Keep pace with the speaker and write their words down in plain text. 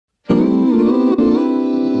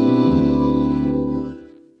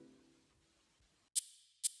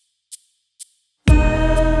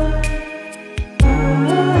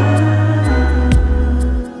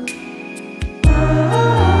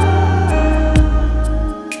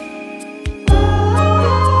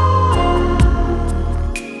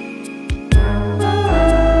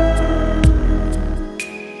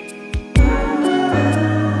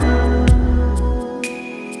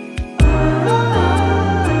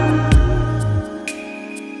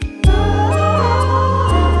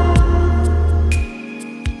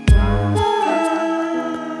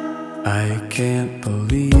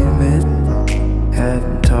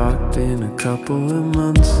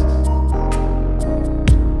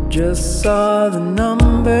Just saw the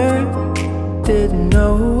number, didn't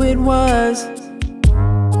know who it was.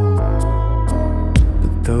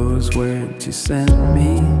 But those words you sent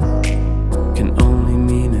me can only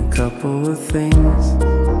mean a couple of things.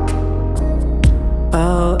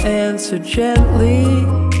 I'll answer gently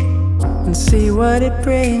and see what it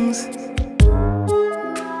brings.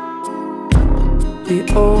 The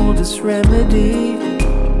oldest remedy,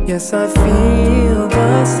 yes, I feel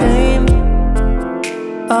the same.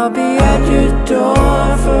 I'll be at your door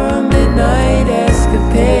for a midnight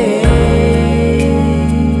escapade.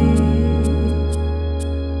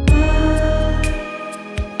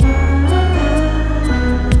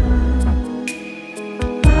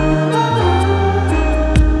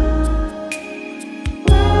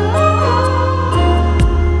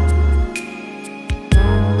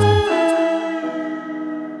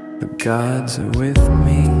 The gods are with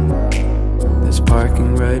me. There's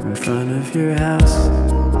parking right in front of your house.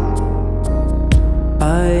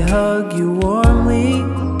 I hug you warmly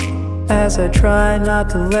as I try not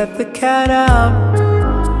to let the cat out.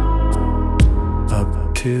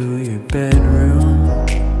 Up to your bedroom,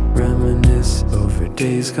 reminisce over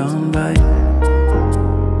days gone by.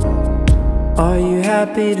 Are you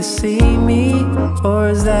happy to see me, or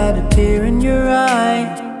is that a tear in your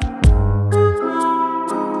eye?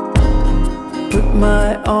 Put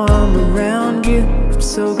my arm around you, I'm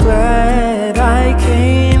so glad I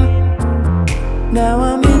came. Now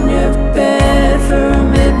I'm